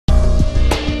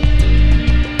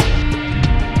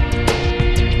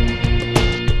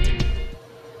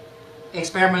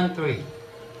Experiment 3.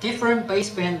 Different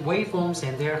baseband waveforms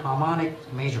and their harmonic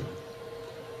measurement.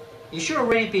 You should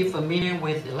already be familiar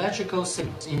with electrical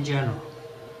signals in general.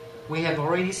 We have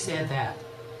already said that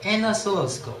an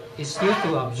oscilloscope is used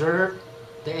to observe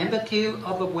the amplitude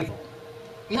of a waveform.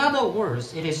 In other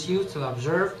words, it is used to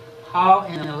observe how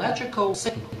an electrical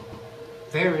signal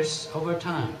varies over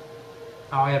time.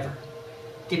 However,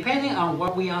 depending on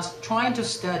what we are trying to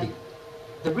study,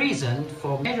 the reason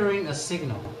for measuring a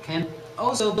signal can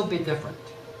also be different.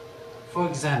 For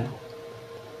example,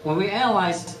 when we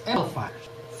analyze amplifiers,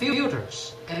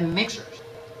 filters, and mixers,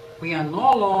 we are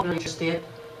no longer interested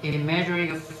in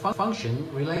measuring a function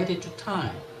related to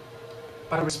time,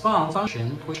 but a response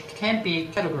function which can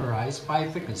be categorized by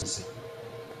frequency.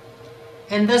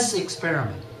 In this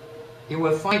experiment, you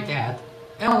will find that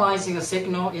analyzing a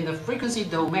signal in the frequency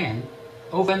domain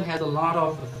often has a lot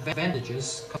of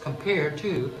advantages compared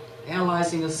to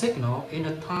analyzing a signal in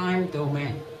the time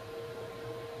domain.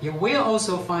 You will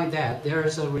also find that there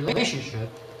is a relationship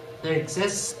that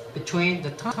exists between the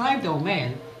time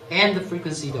domain and the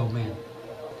frequency domain,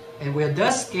 and will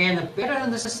thus gain a better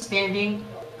understanding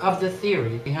of the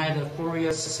theory behind the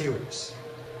Fourier series.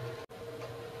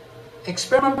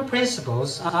 Experimental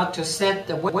principles are to set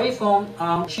the waveform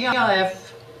on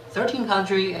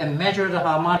GRF-1300 and measure the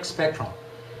harmonic spectrum.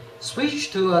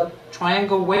 Switch to a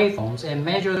triangle waveforms and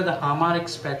measure the harmonic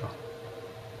spectrum.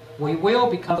 We will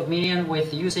become familiar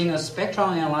with using a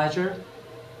spectrum analyzer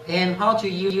and how to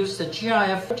use the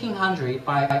GRF-1300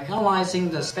 by analyzing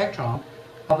the spectrum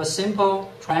of a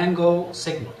simple triangle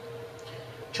signal.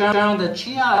 Turn on the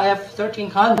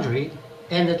GRF-1300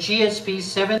 and the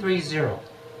GSP-730.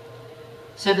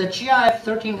 Set the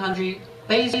GRF-1300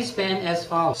 baseband as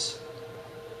follows.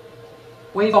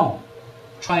 Waveform,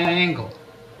 triangle.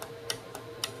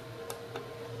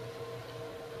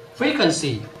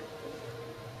 Frequency,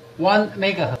 1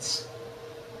 MHz.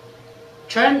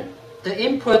 Turn the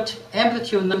input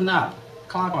amplitude knob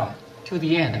clockwise to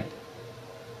the end.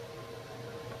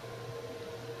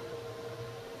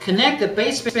 Connect the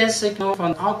baseband signal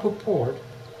from the output port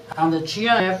on the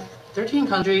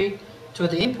GRF-1300 to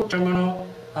the input terminal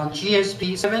on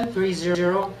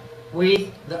GSP-730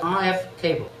 with the RF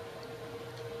cable.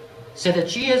 Set the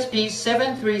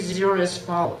GSP-730 as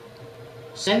follows.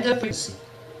 Center frequency,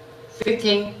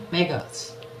 15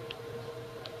 MHz.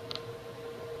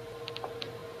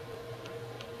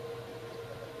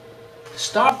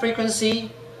 Start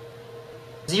frequency,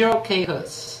 0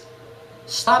 kHz.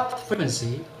 Stop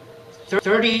frequency,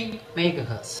 30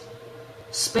 MHz.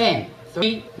 Span,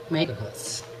 3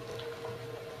 MHz.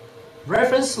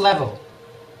 Reference level,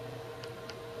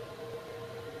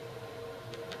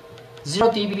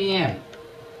 0 dBm.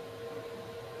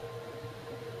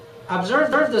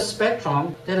 Observe the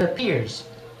spectrum that appears.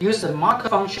 Use the marker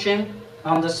function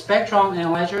on the spectrum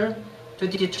analyzer to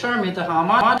determine the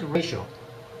harmonic ratio.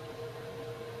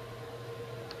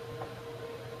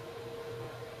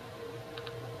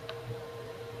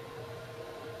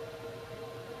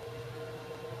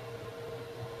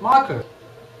 Marker.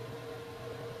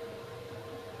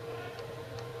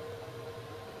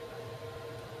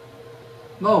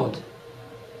 Mode.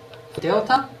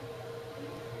 Delta.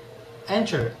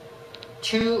 Enter.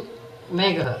 2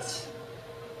 MHz.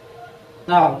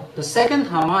 Now, the second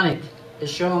harmonic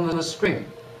is shown on the screen.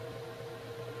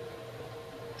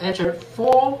 Enter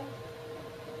 4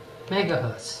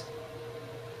 MHz.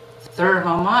 Third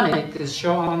harmonic is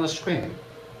shown on the screen.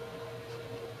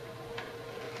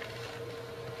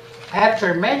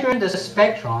 After measuring the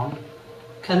spectrum,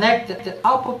 connect the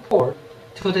output port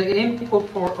to the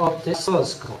input port of the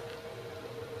oscilloscope.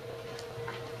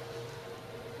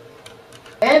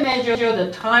 And measure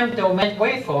the time domain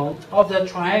waveform of the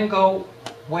triangle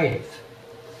wave.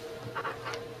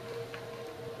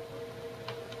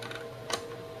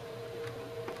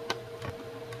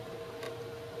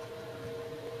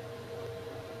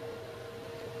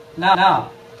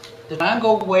 Now, the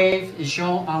triangle wave is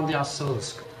shown on the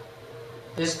oscilloscope.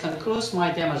 This concludes my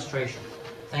demonstration.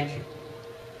 Thank you.